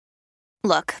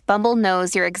Look, Bumble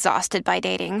knows you're exhausted by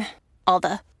dating. All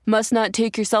the, must not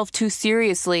take yourself too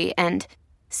seriously, and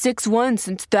 6'1"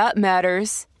 since that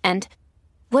matters. And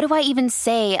what do I even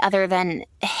say other than,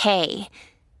 hey?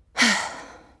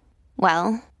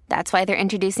 Well, that's why they're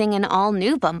introducing an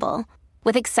all-new Bumble,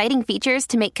 with exciting features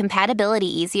to make compatibility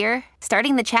easier,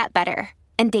 starting the chat better,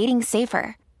 and dating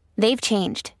safer. They've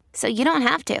changed, so you don't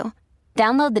have to.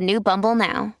 Download the new Bumble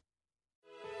now.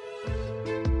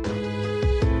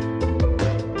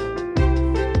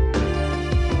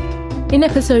 In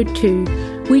episode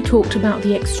 2, we talked about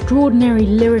the extraordinary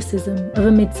lyricism of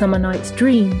A Midsummer Night's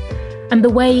Dream and the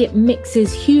way it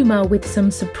mixes humour with some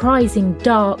surprising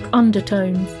dark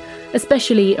undertones,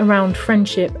 especially around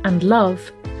friendship and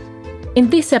love. In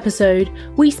this episode,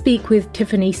 we speak with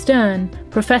Tiffany Stern,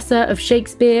 Professor of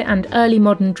Shakespeare and Early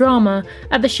Modern Drama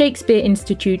at the Shakespeare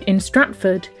Institute in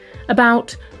Stratford,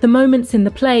 about the moments in the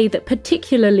play that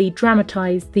particularly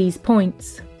dramatise these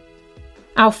points.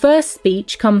 Our first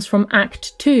speech comes from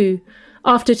Act 2,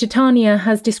 after Titania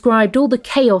has described all the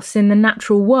chaos in the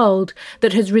natural world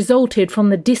that has resulted from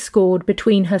the discord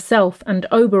between herself and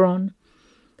Oberon.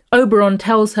 Oberon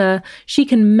tells her she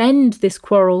can mend this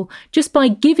quarrel just by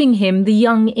giving him the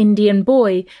young Indian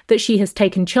boy that she has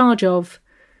taken charge of.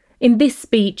 In this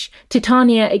speech,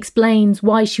 Titania explains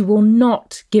why she will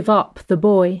not give up the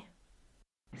boy.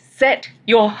 Set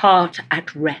your heart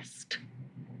at rest.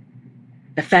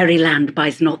 The fairyland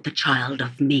buys not the child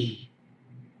of me.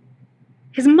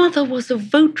 His mother was a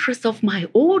votress of my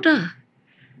order,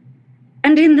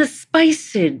 and in the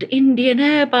spiced Indian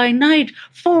air by night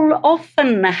full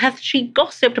often hath she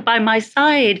gossiped by my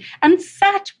side, and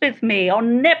sat with me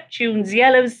on Neptune's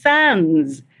yellow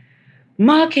sands,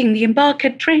 marking the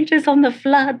embarked traders on the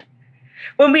flood,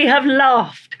 when we have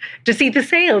laughed to see the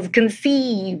sails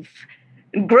conceive,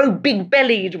 and grow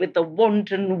big-bellied with the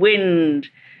wanton wind,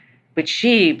 which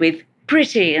she, with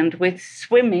pretty and with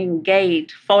swimming gait,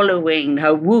 following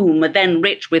her womb, then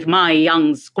rich with my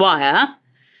young squire,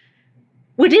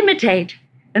 would imitate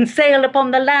and sail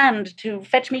upon the land to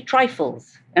fetch me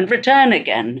trifles and return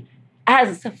again,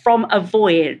 as from a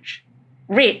voyage,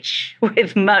 rich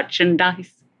with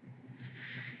merchandise.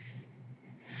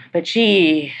 But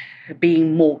she,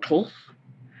 being mortal,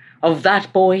 of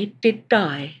that boy did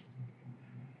die.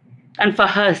 And for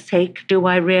her sake do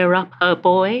I rear up her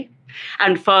boy,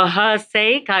 and for her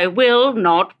sake I will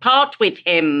not part with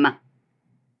him.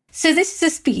 So this is a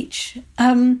speech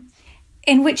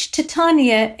in which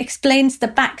Titania explains the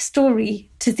backstory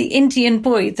to the Indian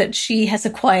boy that she has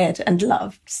acquired and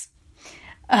loves.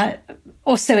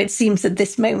 Or so it seems at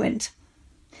this moment.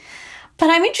 But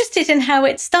I'm interested in how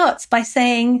it starts by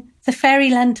saying the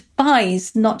fairyland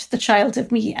buys not the child of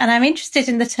me. And I'm interested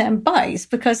in the term buys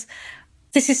because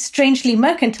this is strangely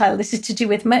mercantile. This is to do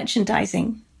with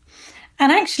merchandising.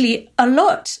 And actually, a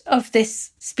lot of this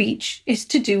speech is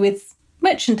to do with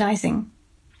merchandising.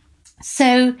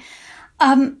 So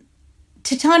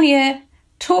Titania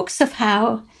talks of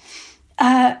how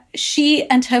she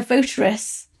and her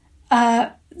votaress,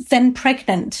 then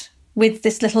pregnant with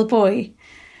this little boy,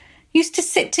 used to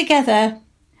sit together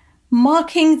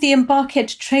marking the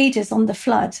embarked traders on the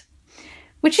flood,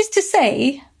 which is to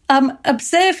say,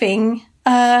 observing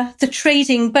the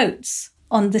trading boats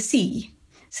on the sea.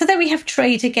 So there we have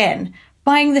trade again,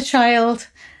 buying the child,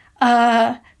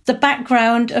 the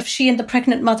background of she and the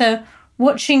pregnant mother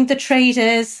watching the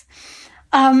traders.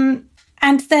 And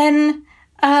then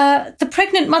the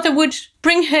pregnant mother would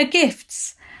bring her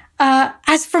gifts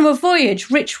as from a voyage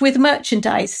rich with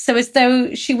merchandise, so as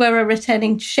though she were a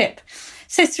returning ship.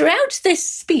 So throughout this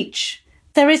speech,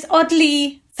 there is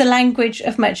oddly the language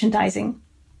of merchandising.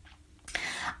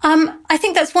 I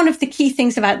think that's one of the key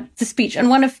things about the speech and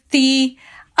one of the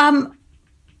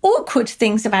awkward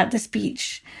things about the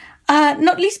speech,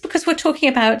 not least because we're talking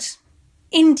about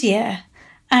India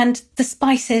and the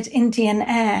spiced Indian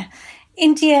air.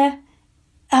 India,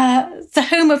 the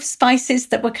home of spices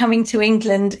that were coming to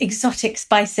England, exotic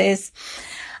spices.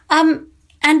 And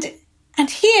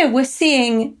here we're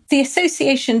seeing the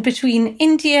association between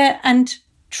India and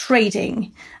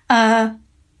trading. Now,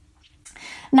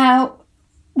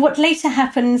 what later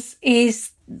happens is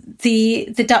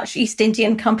the Dutch East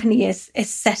Indian Company is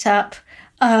set up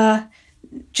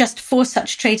just for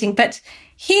such trading. But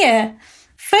here,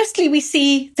 firstly, we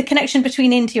see the connection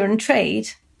between India and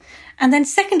trade. And then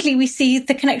secondly, we see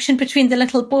the connection between the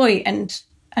little boy and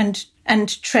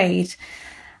trade.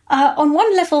 On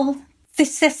one level,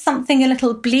 this says something a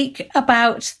little bleak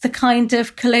about the kind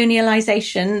of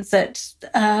colonialization that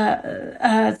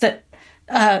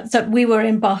we were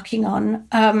embarking on.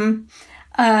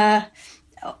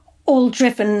 all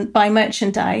driven by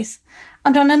merchandise.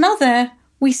 And on another,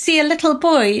 we see a little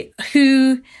boy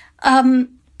who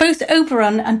both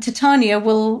Oberon and Titania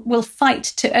will fight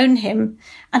to own him.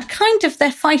 And kind of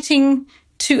they're fighting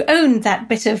to own that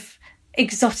bit of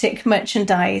exotic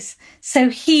merchandise. So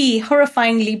he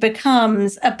horrifyingly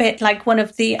becomes a bit like one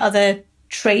of the other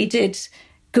traded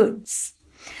goods.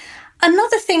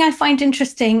 Another thing I find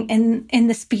interesting in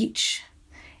the speech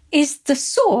is the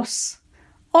source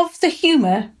of the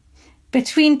humour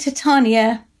between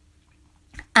Titania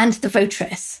and the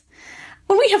votress.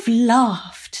 Well, we have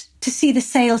laughed to see the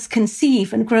sails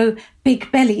conceive and grow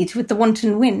big-bellied with the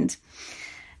wanton wind.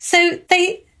 So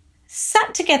they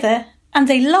sat together and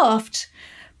they laughed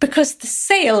because the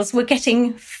sails were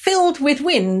getting filled with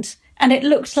wind and it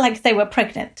looked like they were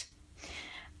pregnant.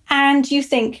 And you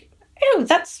think, oh,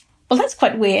 that's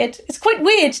quite weird. It's quite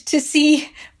weird to see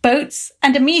boats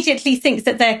and immediately think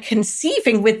that they're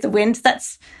conceiving with the wind.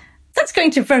 That's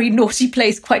going to a very naughty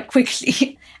place quite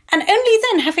quickly. And only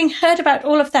then, having heard about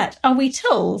all of that, are we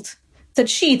told that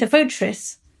she, the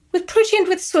votress, with pretty and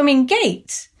with swimming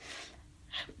gait,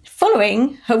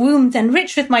 following her womb then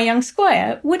rich with my young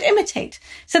squire, would imitate.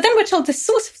 So then we're told the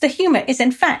source of the humour is,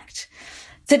 in fact,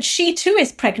 that she too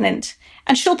is pregnant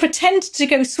and she'll pretend to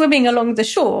go swimming along the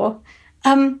shore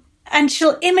and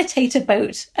she'll imitate a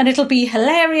boat and it'll be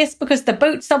hilarious because the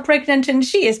boats are pregnant and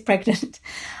she is pregnant.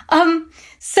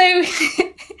 So,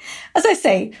 as I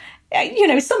say,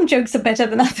 some jokes are better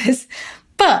than others,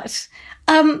 but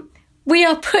we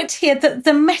are put here that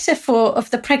the metaphor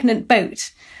of the pregnant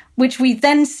boat, which we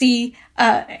then see,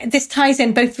 this ties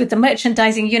in both with the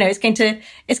merchandising,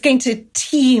 it's going to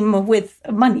teem with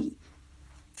money.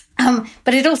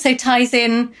 But it also ties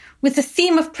in with the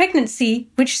theme of pregnancy,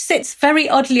 which sits very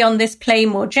oddly on this play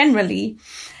more generally.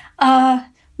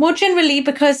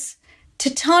 Because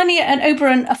Titania and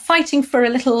Oberon are fighting for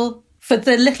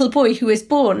the little boy who is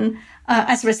born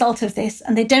as a result of this,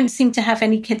 and they don't seem to have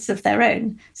any kids of their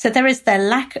own. So there is their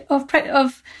lack of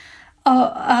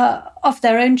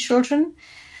their own children.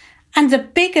 And the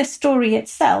bigger story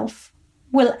itself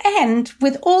will end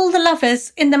with all the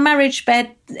lovers in their marriage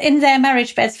beds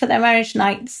for their marriage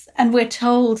nights. And we're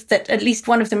told that at least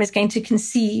one of them is going to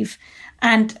conceive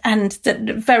and that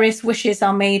various wishes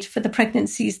are made for the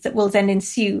pregnancies that will then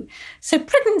ensue. So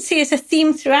pregnancy is a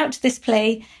theme throughout this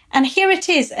play. And here it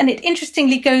is. And it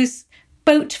interestingly goes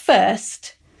boat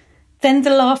first, then the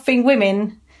laughing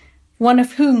women, one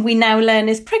of whom we now learn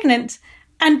is pregnant.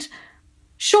 And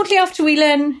shortly after we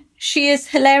learn she is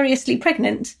hilariously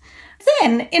pregnant,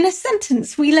 then in a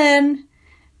sentence we learn,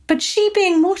 but she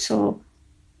being mortal,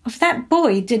 of that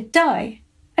boy did die.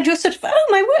 And you're sort of, oh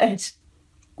my word,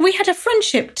 we had a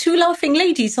friendship, 2 laughing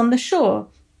ladies on the shore,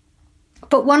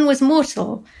 but one was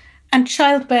mortal and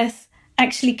childbirth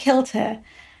actually killed her.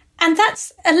 And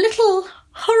that's a little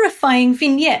horrifying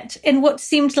vignette in what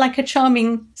seemed like a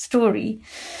charming story.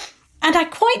 And I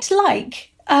quite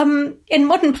like, in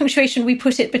modern punctuation, we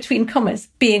put it between commas,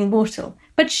 being mortal.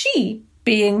 But she,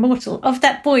 being mortal, of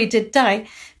that boy did die.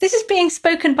 This is being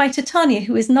spoken by Titania,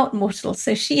 who is not mortal,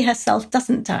 so she herself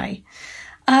doesn't die.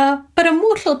 But a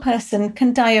mortal person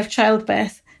can die of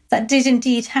childbirth. That did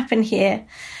indeed happen here.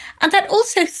 And that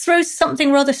also throws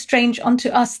something rather strange onto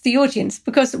us, the audience,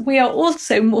 because we are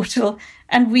also mortal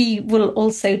and we will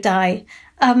also die.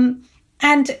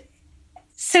 And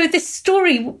so this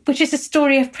story, which is a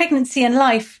story of pregnancy and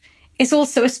life, is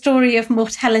also a story of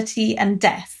mortality and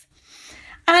death.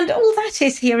 And all that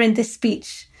is here in this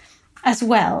speech as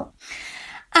well.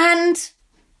 And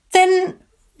then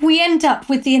we end up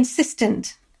with the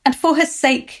insistent, and for her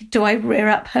sake do I rear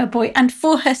up her boy, and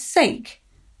for her sake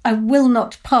I will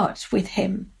not part with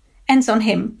him. Ends on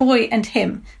him, boy and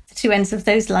him, the 2 ends of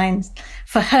those lines.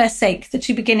 For her sake, the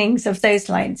 2 beginnings of those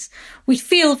lines. We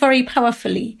feel very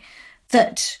powerfully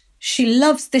that she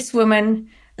loves this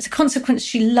woman. As a consequence,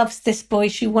 she loves this boy.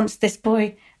 She wants this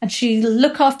boy. And she'll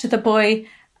look after the boy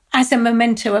as a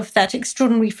memento of that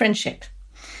extraordinary friendship.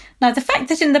 Now, the fact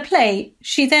that in the play,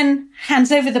 she then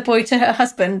hands over the boy to her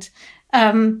husband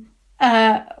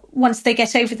once they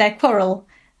get over their quarrel,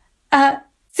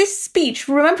 this speech,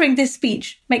 remembering this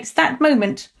speech, makes that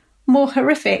moment more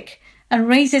horrific and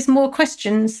raises more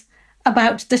questions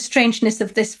about the strangeness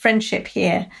of this friendship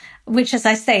here, which, as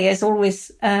I say, is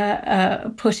always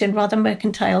put in rather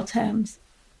mercantile terms.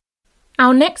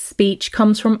 Our next speech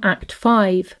comes from Act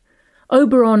 5.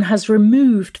 Oberon has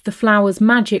removed the flower's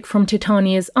magic from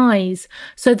Titania's eyes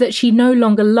so that she no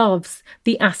longer loves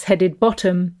the ass-headed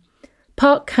Bottom.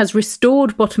 Puck has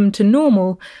restored Bottom to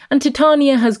normal, and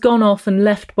Titania has gone off and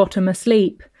left Bottom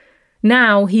asleep.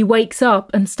 Now he wakes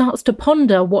up and starts to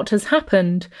ponder what has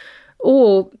happened.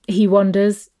 Or, he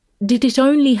wonders, did it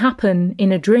only happen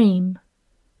in a dream?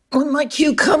 When my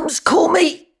cue comes, call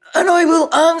me, and I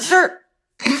will answer.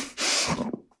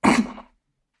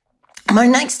 My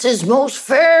next is most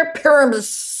fair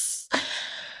Pyramus.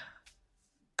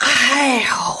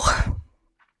 Hey-ho.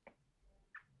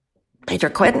 Peter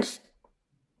Quint.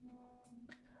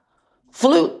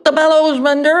 Flute the bellows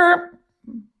mender.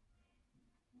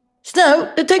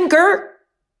 Snout the tinker.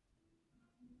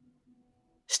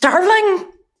 Starveling.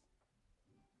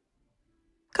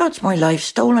 God's my life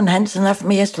stolen hence and left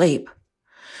me asleep.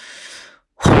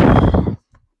 I've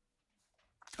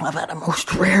had a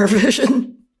most rare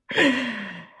vision.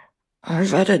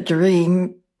 I've had a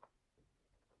dream.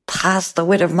 Past the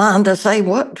wit of man to say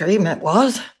what dream it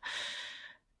was.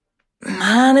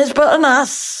 Man is but an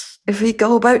ass if he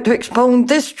go about to expound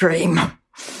this dream.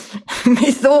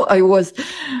 Methought I was...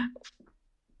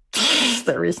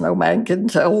 There is no man can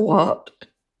tell what.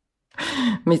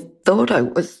 Methought I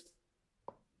was...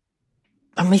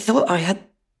 And methought I had...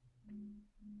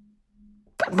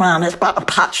 But man is but a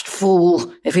patched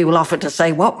fool if he will offer to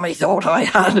say what methought I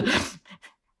had.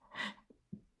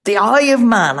 The eye of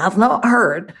man hath not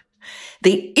heard.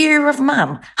 The ear of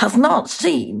man hath not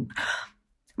seen.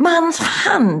 Man's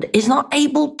hand is not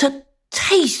able to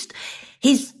taste,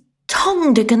 his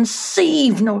tongue to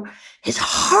conceive, nor his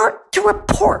heart to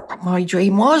report what my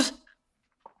dream was.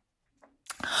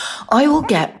 I will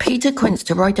get Peter Quince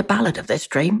to write a ballad of this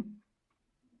dream.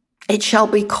 It shall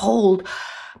be called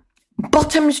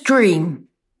Bottom's Dream,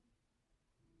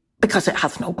 because it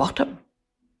hath no bottom.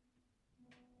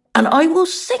 And I will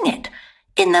sing it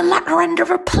in the latter end of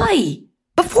a play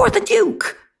before the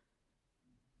Duke.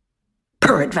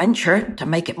 Peradventure, to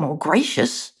make it more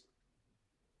gracious,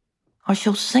 I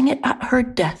shall sing it at her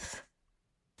death.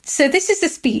 So this is a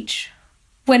speech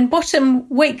when Bottom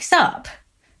wakes up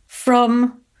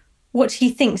from what he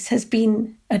thinks has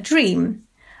been a dream.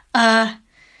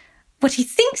 What he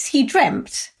thinks he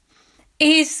dreamt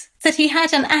is that he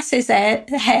had an ass's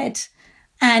head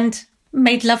and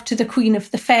made love to the Queen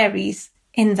of the Fairies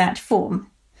in that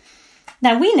form.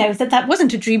 Now, we know that that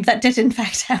wasn't a dream, that did in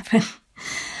fact happen.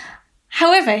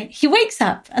 However, he wakes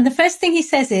up and the first thing he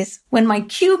says is, when my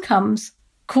cue comes,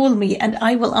 call me and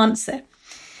I will answer.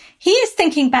 He is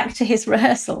thinking back to his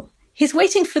rehearsal. He's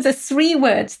waiting for the 3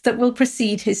 words that will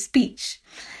precede his speech.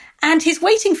 And he's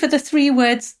waiting for the 3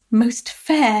 words, most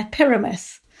fair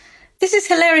Pyramus. This is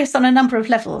hilarious on a number of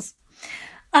levels.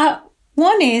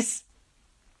 One is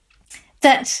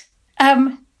that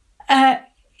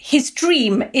his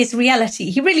dream is reality.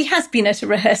 He really has been at a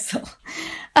rehearsal.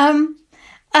 And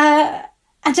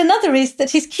another is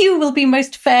that his cue will be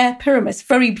most fair Pyramus,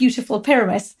 very beautiful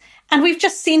Pyramus. And we've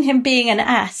just seen him being an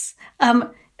ass,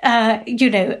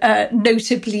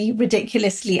 notably,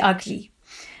 ridiculously ugly.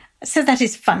 So that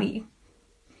is funny.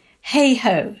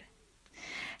 Hey-ho.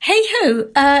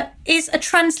 Hey-ho is a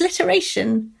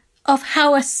transliteration of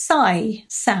how a sigh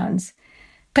sounds.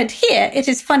 But here it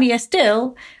is funnier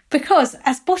still, because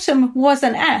as Bottom was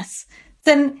an ass,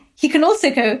 then he can also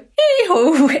go,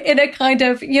 hey-ho, in a kind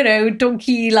of,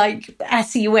 donkey-like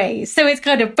assy way. So it's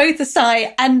kind of both a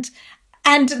sigh and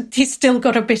he's still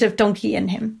got a bit of donkey in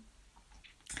him.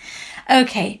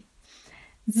 Okay.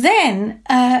 Then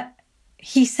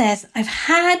he says, I've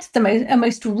had a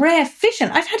most rare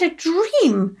vision. I've had a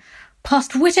dream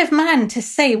past wit of man to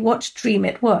say what dream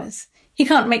it was. He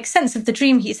can't make sense of the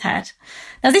dream he's had.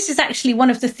 Now, this is actually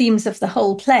one of the themes of the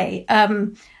whole play.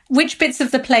 Which bits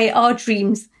of the play are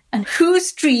dreams, and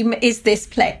whose dream is this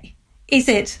play? Is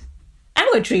it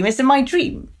our dream? Is it my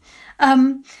dream?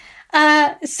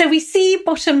 So we see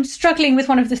Bottom struggling with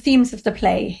one of the themes of the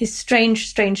play, his strange,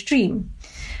 strange dream.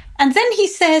 And then he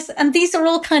says, and these are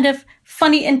all kind of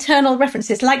funny internal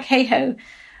references, like hey-ho,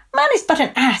 man is but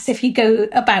an ass if he go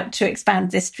about to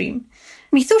expound this dream.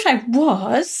 Methought I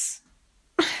was...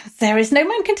 There is no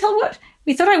man can tell what.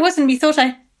 Methought I was and methought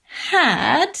I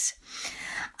had...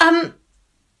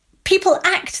 People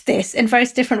act this in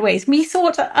various different ways.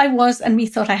 Methought I was and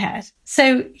methought I had.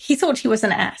 So he thought he was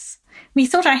an ass.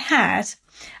 Methought I had.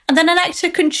 And then an actor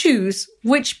can choose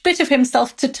which bit of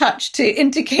himself to touch to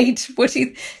indicate what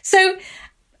he... So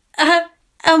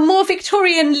a more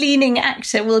Victorian-leaning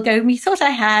actor will go, methought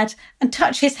I had, and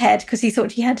touch his head because he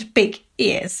thought he had big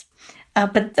ears.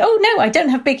 But, oh no, I don't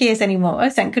have big ears anymore. Oh,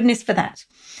 thank goodness for that.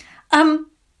 A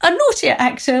naughtier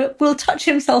actor will touch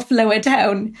himself lower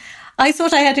down. I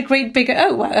thought I had a great big...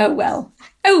 Oh well.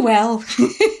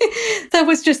 That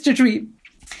was just a dream.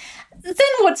 Then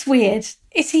what's weird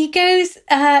is he goes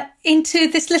into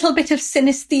this little bit of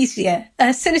synesthesia.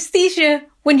 Synesthesia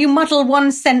when you muddle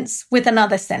one sense with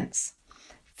another sense.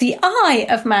 The eye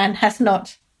of man hath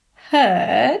not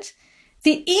heard,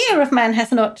 the ear of man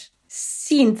hath not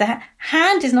seen, the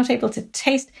hand is not able to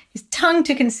taste, his tongue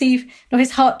to conceive, nor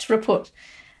his heart to report.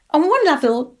 On one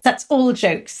level, that's all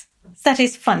jokes. That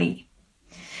is funny.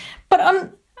 But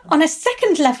on a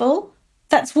second level,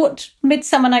 that's what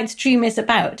Midsummer Night's Dream is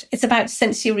about. It's about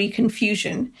sensory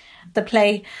confusion. The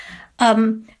play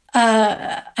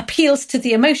appeals to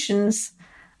the emotions,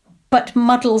 but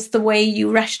muddles the way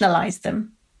you rationalize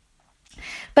them.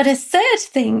 But a third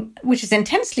thing, which is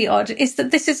intensely odd, is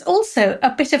that this is also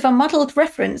a bit of a muddled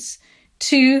reference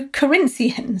to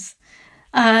Corinthians.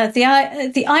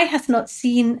 The eye hath not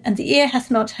seen, and the ear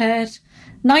hath not heard,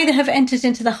 neither have entered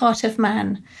into the heart of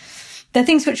man. The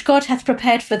things which God hath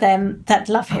prepared for them that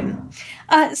love him.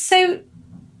 So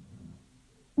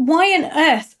why on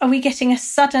earth are we getting a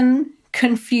sudden,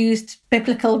 confused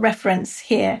biblical reference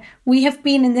here? We have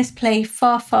been in this play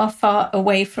far, far, far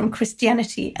away from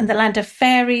Christianity and the land of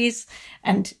fairies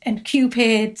and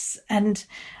cupids and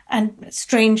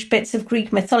strange bits of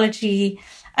Greek mythology.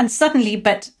 And suddenly,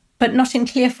 but not in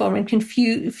clear form, in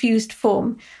confused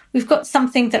form, we've got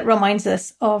something that reminds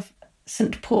us of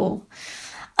St. Paul.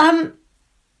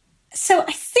 So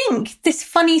I think this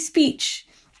funny speech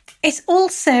is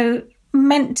also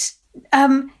meant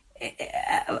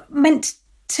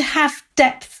to have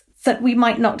depth that we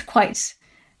might not quite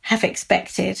have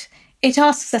expected. It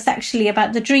asks us actually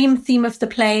about the dream theme of the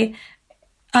play.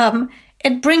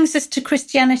 It brings us to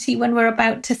Christianity when we're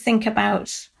about to think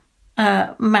about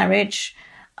marriage.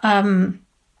 And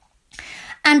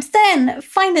then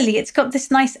finally, it's got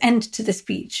this nice end to the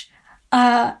speech.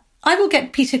 I will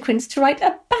get Peter Quince to write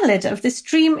a ballad of this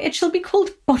dream. It shall be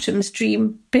called Bottom's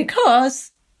Dream,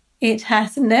 because it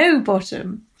hath no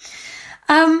bottom.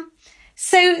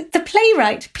 So the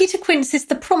playwright, Peter Quince, is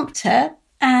the prompter,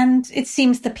 and it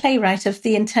seems the playwright of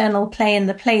the internal play in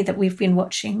the play that we've been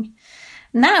watching.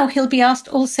 Now he'll be asked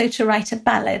also to write a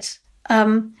ballad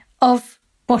of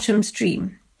Bottom's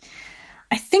Dream.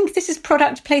 I think this is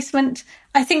product placement.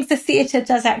 I think the theatre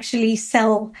does actually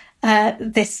sell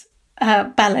this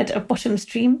ballad of Bottom's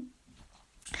Dream.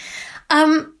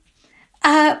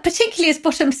 Particularly as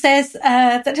Bottom says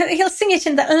that he'll sing it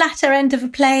in the latter end of a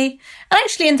play. And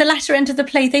actually in the latter end of the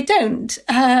play, they don't.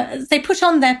 They put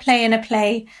on their play in a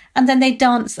play and then they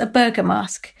dance a burger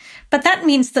mask. But that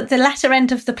means that the latter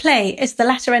end of the play is the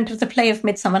latter end of the play of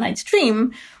Midsummer Night's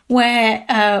Dream,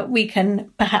 where we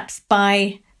can perhaps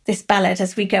buy this ballad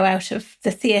as we go out of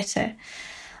the theatre.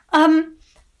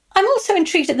 I'm also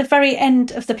intrigued at the very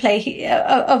end of the play,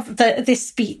 this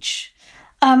speech,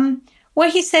 where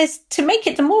he says, to make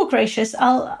it the more gracious,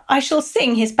 I shall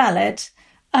sing his ballad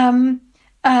at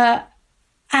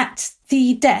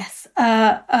the death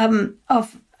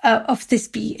of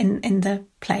Thisbe in the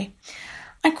play.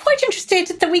 I'm quite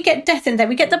interested that we get death in there.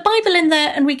 We get the Bible in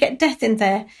there and we get death in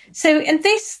there. So in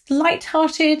this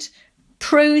light-hearted,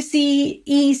 prosy,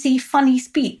 easy, funny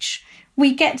speech,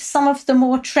 we get some of the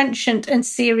more trenchant and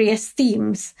serious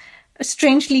themes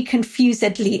strangely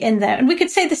confusedly in there. And we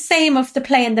could say the same of the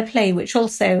play in the play, which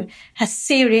also has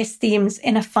serious themes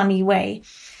in a funny way.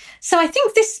 So I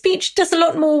think this speech does a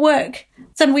lot more work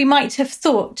than we might have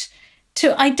thought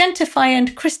to identify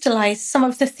and crystallize some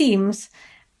of the themes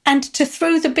and to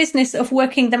throw the business of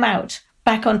working them out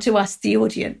back onto us, the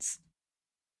audience.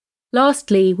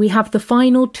 Lastly, we have the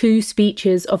final two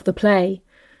speeches of the play.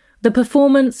 The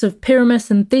performance of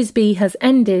Pyramus and Thisbe has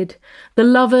ended, the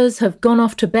lovers have gone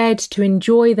off to bed to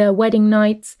enjoy their wedding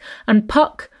nights, and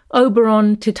Puck,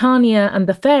 Oberon, Titania and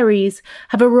the fairies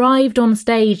have arrived on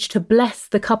stage to bless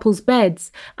the couple's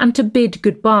beds and to bid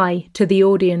goodbye to the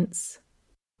audience.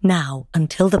 Now,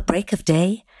 until the break of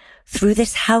day, through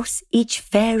this house each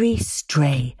fairy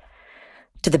stray.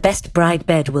 To the best bride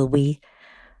bed will we,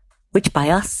 which by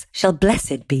us shall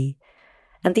blessed be.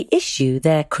 And the issue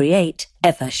there create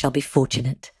ever shall be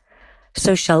fortunate.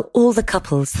 So shall all the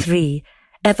couples three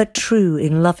ever true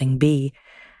in loving be,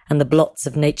 and the blots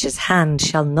of nature's hand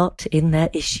shall not in their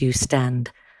issue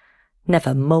stand.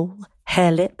 Never mole,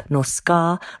 harelip, nor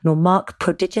scar, nor mark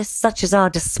prodigious such as our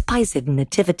despised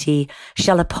nativity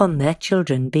shall upon their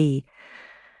children be.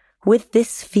 With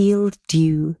this field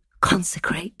dew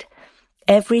consecrate,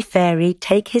 every fairy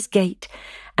take his gate,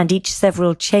 and each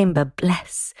several chamber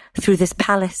bless through this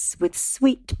palace with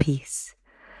sweet peace.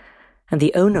 And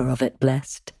the owner of it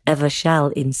blessed ever shall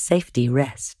in safety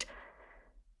rest.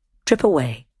 Trip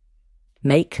away,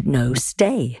 make no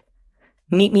stay,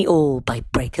 meet me all by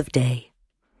break of day.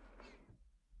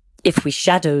 If we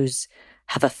shadows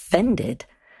have offended,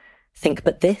 think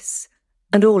but this,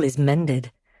 and all is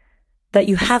mended, that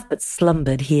you have but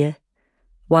slumbered here,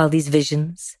 while these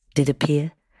visions did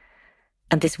appear,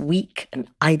 and this weak and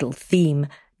idle theme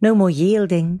no more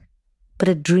yielding, but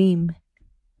a dream.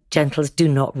 Gentles, do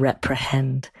not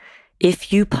reprehend.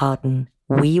 If you pardon,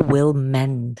 we will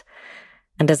mend.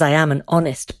 And as I am an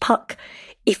honest Puck,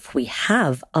 if we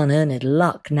have unearned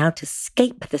luck now to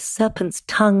scape the serpent's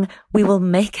tongue, we will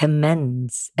make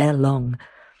amends ere long,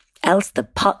 else the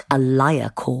Puck a liar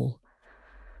call.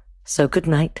 So good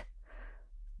night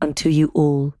unto you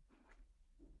all.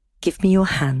 Give me your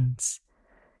hands,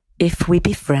 if we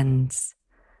be friends,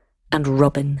 and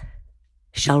Robin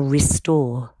shall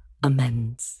restore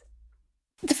amends.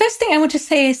 The first thing I want to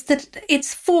say is that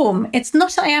its form, it's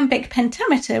not iambic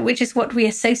pentameter, which is what we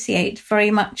associate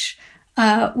very much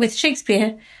with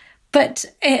Shakespeare, but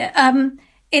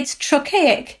it's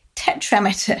trochaic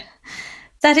tetrameter.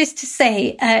 That is to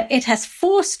say, it has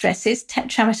 4 stresses,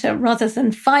 tetrameter, rather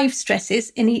than 5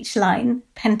 stresses in each line,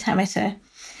 pentameter.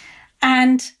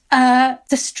 And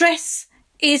the stress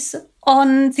is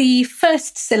on the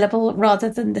first syllable rather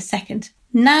than the second.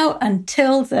 Now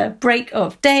until the break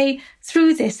of day,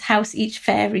 through this house each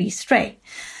fairy stray.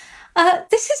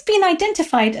 This has been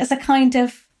identified as a kind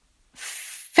of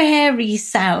fairy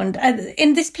sound.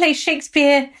 In this play,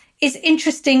 Shakespeare is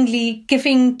interestingly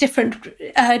giving different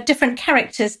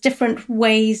characters different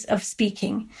ways of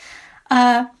speaking.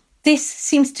 This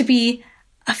seems to be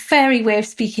a fairy way of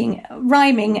speaking,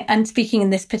 rhyming and speaking in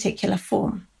this particular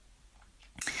form.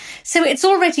 So it's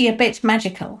already a bit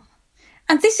magical.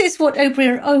 And this is what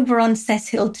Oberon says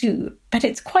he'll do, but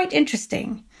it's quite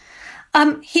interesting.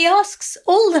 He asks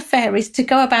all the fairies to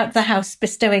go about the house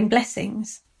bestowing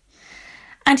blessings.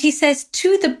 And he says,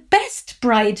 to the best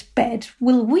bride bed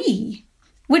will we,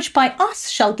 which by us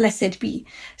shall blessed be.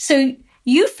 So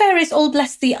you fairies all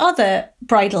bless the other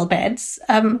bridal beds,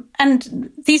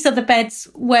 and these are the beds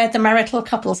where the marital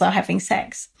couples are having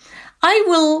sex. I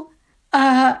will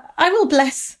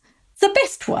bless the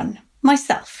best one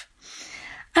myself.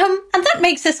 And that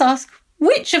makes us ask,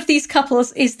 which of these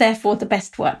couples is therefore the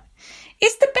best one?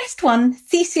 Is the best one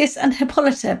Theseus and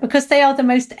Hippolyta because they are the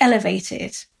most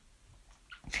elevated?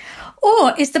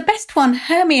 Or is the best one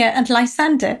Hermia and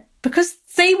Lysander because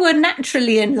they were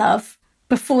naturally in love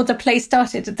before the play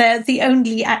started? They're the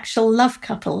only actual love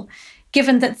couple,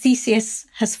 given that Theseus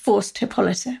has forced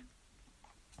Hippolyta.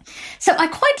 So I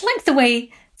quite like the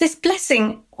way this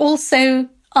blessing also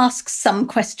asks some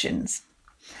questions.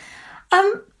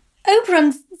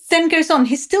 Oberon then goes on.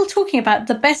 He's still talking about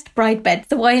the best bride bed,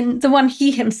 the one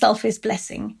he himself is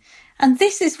blessing. And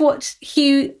this is what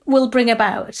he will bring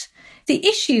about. The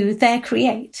issue there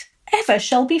create ever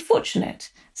shall be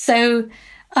fortunate. So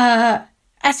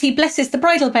as he blesses the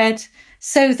bridal bed,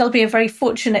 so there'll be a very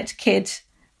fortunate kid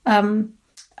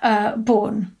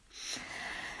born.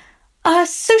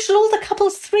 So shall all the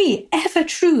couples 3 ever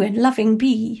true and loving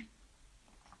be.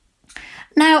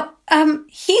 Now,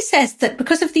 he says that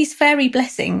because of these fairy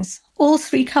blessings, all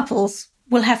 3 couples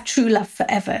will have true love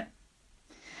forever.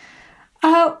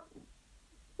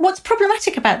 What's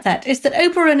problematic about that is that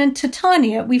Oberon and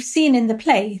Titania, we've seen in the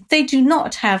play, they do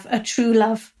not have a true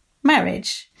love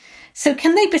marriage. So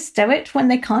can they bestow it when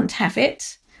they can't have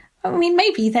it? I mean,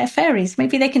 maybe they're fairies,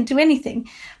 maybe they can do anything.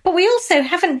 But we also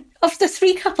haven't, of the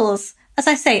 3 couples, as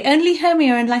I say, only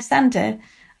Hermia and Lysander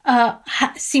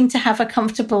seem to have a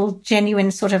comfortable,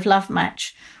 genuine sort of love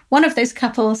match. One of those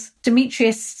couples,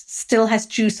 Demetrius, still has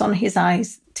juice on his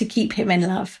eyes to keep him in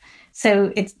love.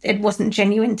 So it wasn't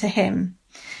genuine to him.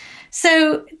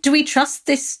 So do we trust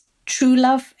this true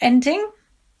love ending?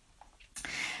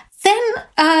 Then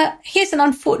here's an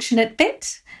unfortunate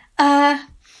bit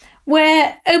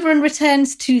where Oberon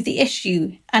returns to the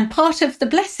issue. And part of the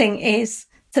blessing is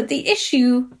that the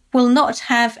issue will not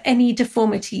have any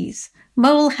deformities.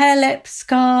 Mole, hair lip,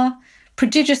 scar,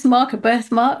 prodigious mark, a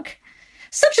birthmark,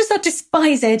 such as are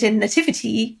despised in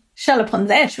nativity, shall upon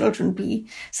their children be.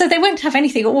 So they won't have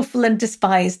anything awful and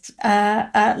despised,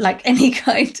 like any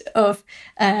kind of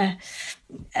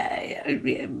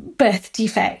birth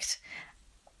defect.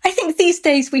 I think these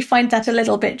days we find that a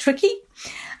little bit tricky.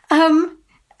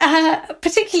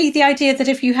 Particularly the idea that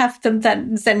if you have them,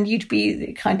 then you'd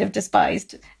be kind of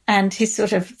despised. And his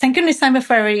sort of, thank goodness I'm a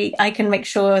fairy, I can make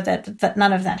sure that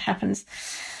none of that happens.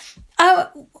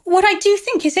 What I do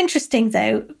think is interesting,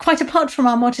 though, quite apart from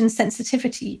our modern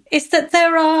sensitivity, is that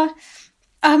there are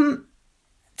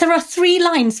 3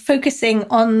 lines focusing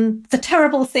on the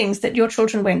terrible things that your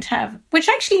children won't have, which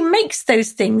actually makes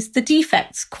those things, the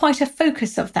defects, quite a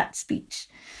focus of that speech.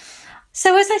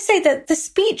 So as I say, that the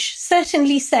speech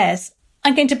certainly says,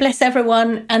 I'm going to bless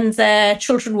everyone and their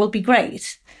children will be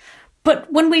great.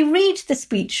 But when we read the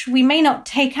speech, we may not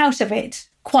take out of it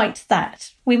quite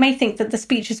that. We may think that the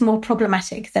speech is more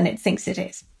problematic than it thinks it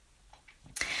is.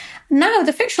 Now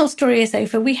the fictional story is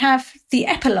over. We have the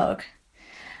epilogue.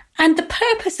 And the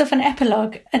purpose of an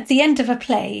epilogue at the end of a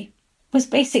play was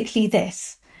basically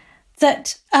this,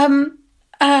 that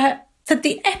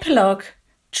the epilogue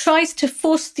tries to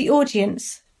force the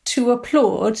audience to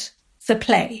applaud the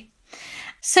play.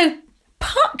 So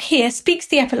Puck here speaks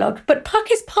the epilogue, but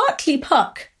Puck is partly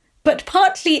Puck, but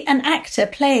partly an actor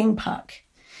playing Puck,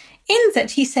 in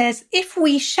that he says, if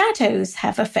we shadows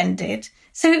have offended.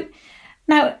 So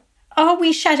now, are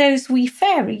we shadows, we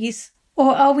fairies,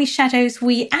 or are we shadows,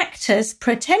 we actors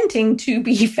pretending to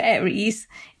be fairies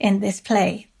in this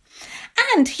play?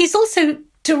 And he's also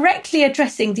directly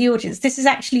addressing the audience. This is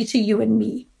actually to you and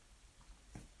me.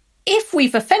 If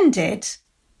we've offended,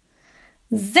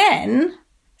 then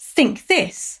think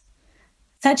this,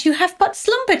 that you have but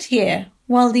slumbered here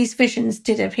while these visions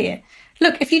did appear.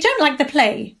 Look, if you don't like the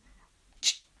play,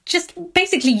 just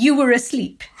basically you were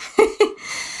asleep.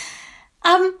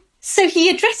 So he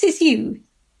addresses you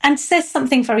and says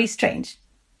something very strange.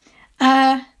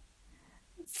 That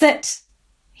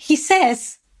he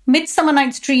says, Midsummer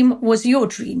Night's Dream was your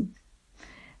dream.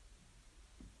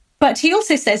 But he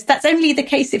also says that's only the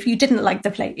case if you didn't like the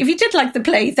play. If you did like the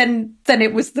play, then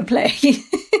it was the play.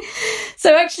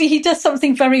 So actually he does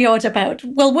something very odd about,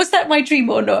 well, was that my dream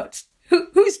or not?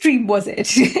 Whose dream was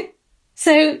it?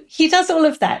 So he does all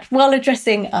of that while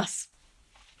addressing us.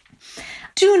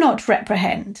 Do not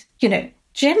reprehend,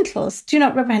 gentles, do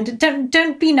not reprehend.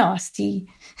 Don't be nasty.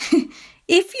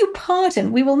 If you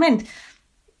pardon, we will mend.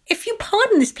 If you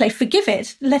pardon this play, forgive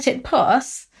it, let it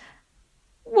pass,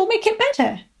 we'll make it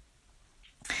better.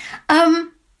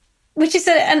 Which is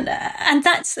and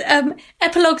that's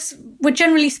epilogues were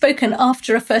generally spoken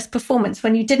after a first performance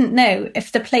when you didn't know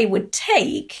if the play would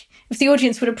take, if the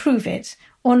audience would approve it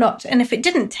or not. And if it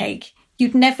didn't take,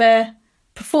 you'd never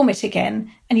perform it again,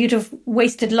 and you'd have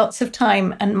wasted lots of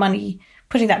time and money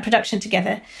putting that production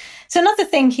together. So another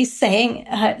thing he's saying,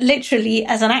 literally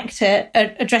as an actor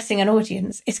addressing an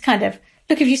audience, is kind of,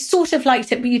 look, if you sort of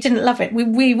liked it but you didn't love it,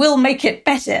 we will make it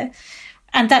better.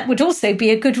 And that would also be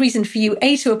a good reason for you,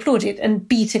 A, to applaud it, and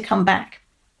B, to come back.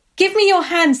 Give me your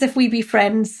hands if we be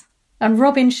friends, and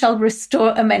Robin shall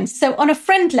restore amends. So on a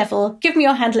friend level, give me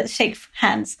your hand, let's shake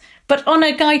hands. But on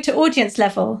a guide to audience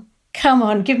level, come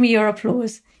on, give me your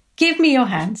applause. Give me your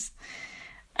hands,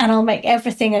 and I'll make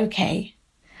everything okay.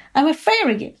 I'm a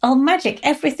fairy, I'll magic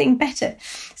everything better.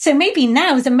 So maybe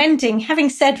now the mending, having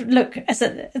said, look, as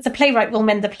the playwright will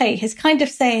mend the play, is kind of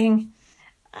saying,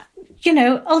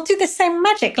 I'll do the same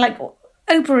magic like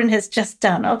Oberon has just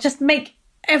done. I'll just make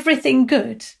everything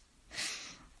good.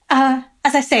 As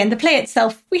I say, in the play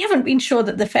itself, we haven't been sure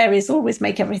that the fairies always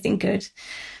make everything good.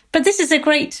 But this is a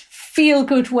great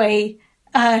feel-good way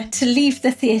to leave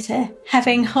the theatre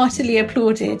having heartily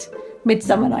applauded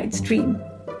Midsummer Night's Dream.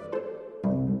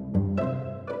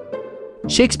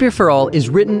 Shakespeare for All is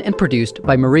written and produced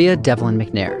by Maria Devlin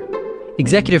McNair.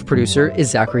 Executive producer is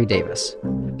Zachary Davis.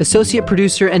 Associate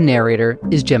producer and narrator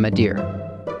is Gemma Deer.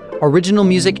 Original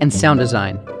music and sound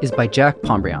design is by Jack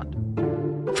Pombriand.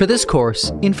 For this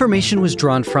course, information was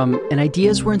drawn from and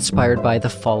ideas were inspired by the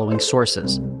following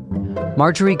sources: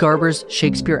 Marjorie Garber's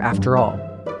Shakespeare After All,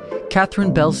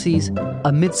 Catherine Belsey's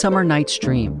A Midsummer Night's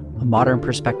Dream, A Modern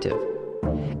Perspective,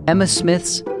 Emma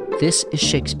Smith's This is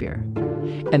Shakespeare,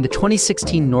 and the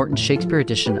 2016 Norton Shakespeare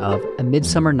edition of A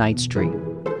Midsummer Night's Dream.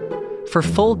 For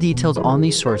full details on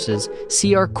these sources,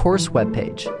 see our course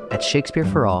webpage at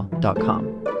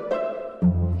shakespeareforall.com.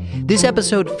 This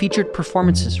episode featured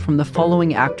performances from the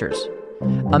following actors: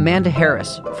 Amanda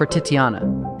Harris for Titiana,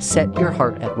 Set Your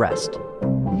Heart at Rest;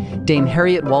 Dame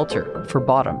Harriet Walter for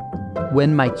Bottom,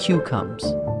 When My Cue Comes;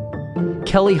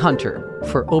 Kelly Hunter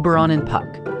for Oberon and Puck,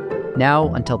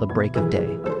 Now Until the Break of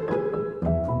Day.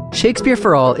 Shakespeare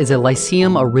for All is a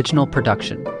Lyceum original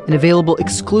production and available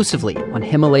exclusively on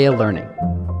Himalaya Learning.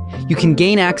 You can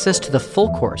gain access to the full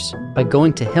course by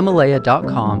going to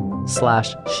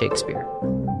himalaya.com/Shakespeare.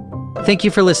 Thank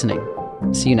you for listening.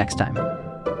 See you next time.